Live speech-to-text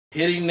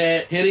Hitting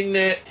that,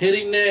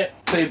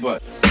 play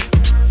button.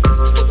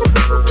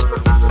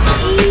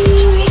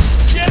 Ooh,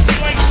 looks just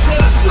like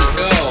Genesis.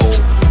 Yo.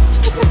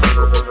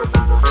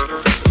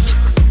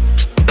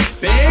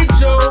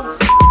 Banjo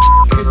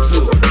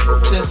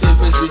Kazooie. Sensei,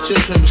 place to be chill,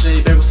 Tony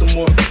Mercedes back with some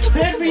more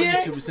Fat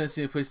React.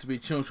 Sensei, place to be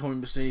chill, Tony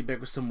Mercedes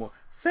back with some more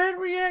Fat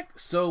React.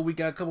 So we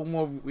got a couple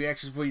more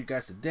reactions for you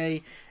guys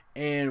today.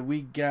 And we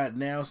got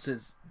now,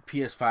 since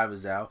PS5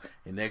 is out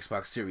and the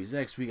Xbox Series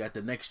X, we got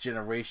the next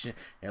generation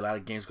and a lot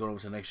of games going over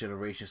to the next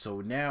generation.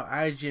 So now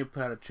IGN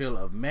put out a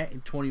trailer of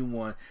Madden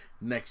 21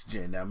 next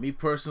gen. Now me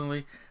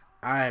personally,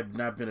 I have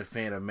not been a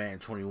fan of Madden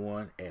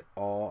 21 at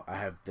all.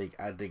 I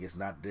think it's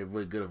not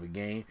really good of a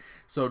game.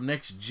 So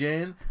next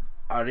gen,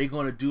 are they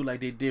going to do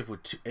like they did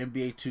with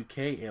NBA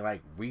 2K and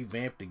like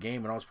revamp the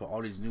game and also put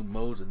all these new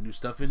modes and new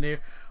stuff in there,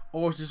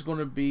 or is this going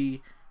to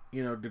be,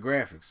 you know, the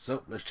graphics?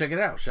 So let's check it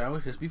out, shall we?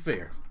 Let's be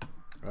fair.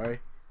 All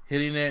right.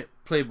 Hitting that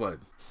play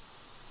button.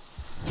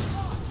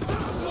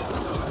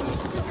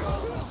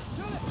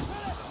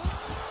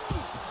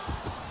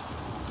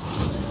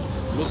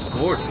 Looks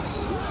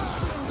gorgeous.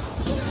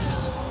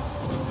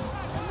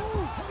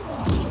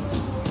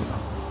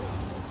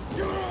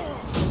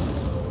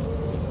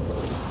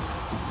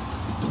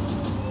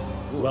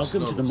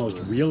 Welcome to the most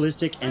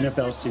realistic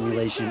NFL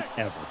simulation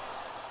ever.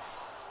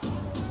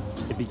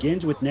 It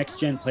begins with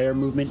next-gen player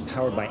movement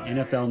powered by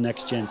NFL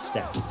next-gen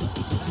stats.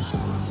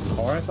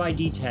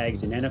 RFID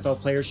tags in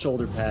NFL players'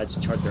 shoulder pads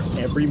chart their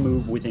every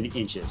move within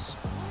inches.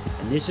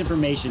 And this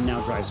information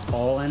now drives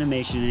all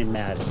animation in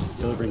Madden,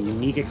 delivering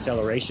unique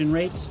acceleration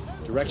rates,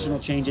 directional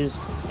changes,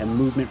 and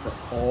movement for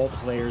all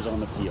players on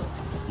the field.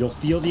 You'll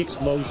feel the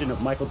explosion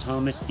of Michael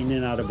Thomas in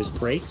and out of his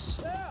breaks,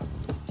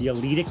 the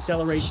elite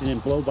acceleration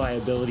and blow-by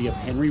ability of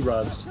Henry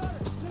Ruggs,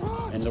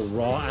 and the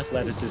raw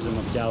athleticism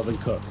of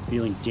Dalvin Cook,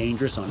 feeling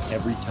dangerous on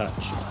every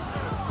touch.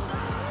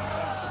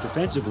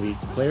 Defensively,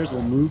 players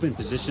will move and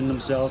position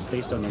themselves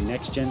based on their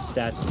next-gen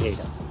stats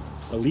data.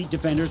 Elite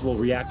defenders will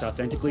react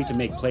authentically to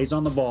make plays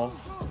on the ball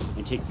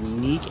and take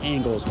unique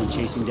angles when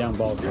chasing down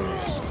ball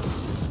carriers.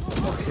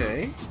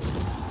 Okay.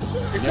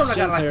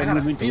 Next-gen player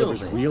movement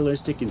delivers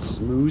realistic and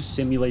smooth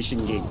simulation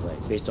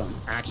gameplay based on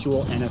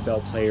actual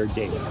NFL player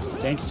data.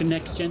 Thanks to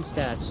next-gen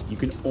stats, you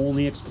can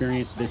only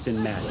experience this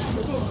in Madden.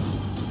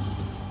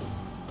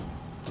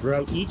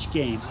 Throughout each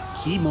game,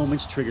 key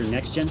moments trigger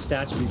next-gen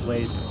stats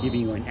replays, giving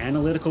you an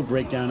analytical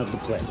breakdown of the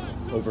play.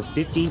 Over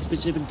 15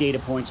 specific data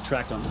points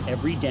tracked on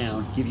every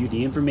down give you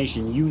the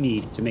information you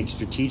need to make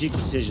strategic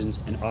decisions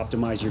and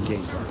optimize your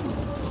gameplay.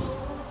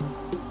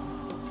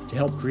 To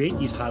help create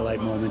these highlight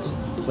moments,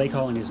 play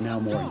calling is now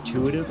more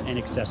intuitive and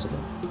accessible.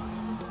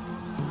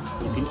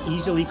 You can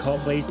easily call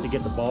plays to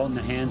get the ball in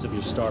the hands of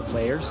your star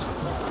players.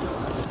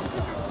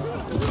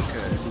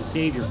 You can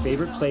save your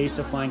favorite plays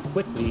to find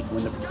quickly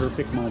when the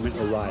perfect moment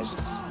arises.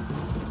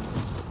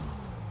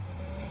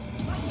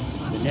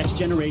 The next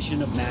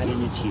generation of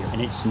Madden is here, and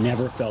it's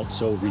never felt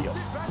so real.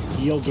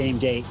 Feel game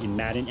day in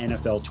Madden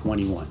NFL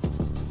 21.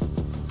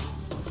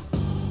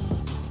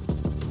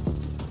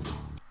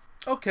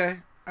 Okay.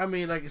 I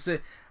mean, like I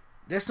said,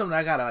 that's something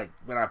I gotta, like,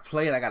 when I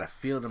play it, I gotta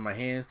feel it in my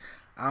hands.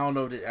 I don't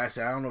know if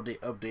they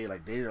update,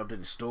 like they didn't update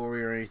the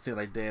story or anything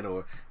like that,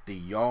 or the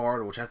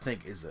yard, which I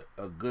think is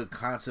a good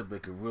concept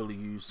but could really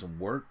use some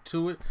work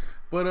to it.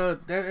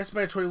 But that's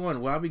Madden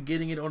 21. Will I be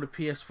getting it on the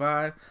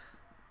PS5?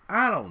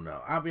 I don't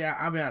know. I'll be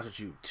honest with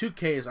you.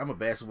 2K is, I'm a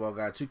basketball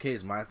guy. 2K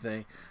is my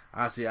thing.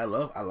 Honestly, I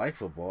like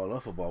football. I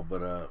love football,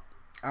 but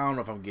I don't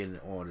know if I'm getting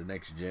it on the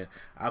next gen.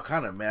 I'm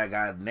kind of mad I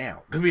got it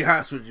now, to be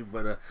honest with you.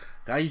 But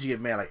I usually get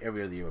mad like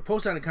every other year. But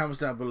post down in the comments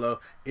down below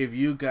if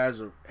you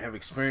guys have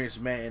experienced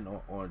Madden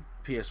on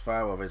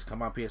PS5, or if it's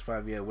come out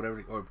PS5 yet,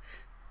 whatever, or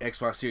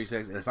Xbox Series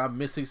X. And if I'm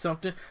missing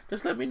something,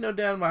 just let me know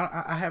down below.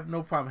 I have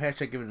no problem.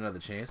 Hashtag give it another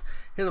chance.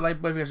 Hit the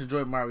like button if you guys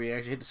enjoyed my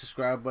reaction. Hit the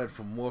subscribe button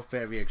for more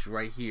Fat Reacts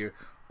right here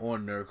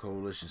on Nerd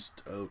Coalition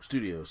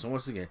Studios. So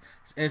once again,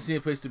 it's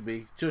NCN place to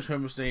be. Just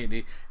remember staying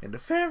D, and the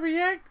Fat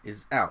React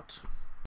is out.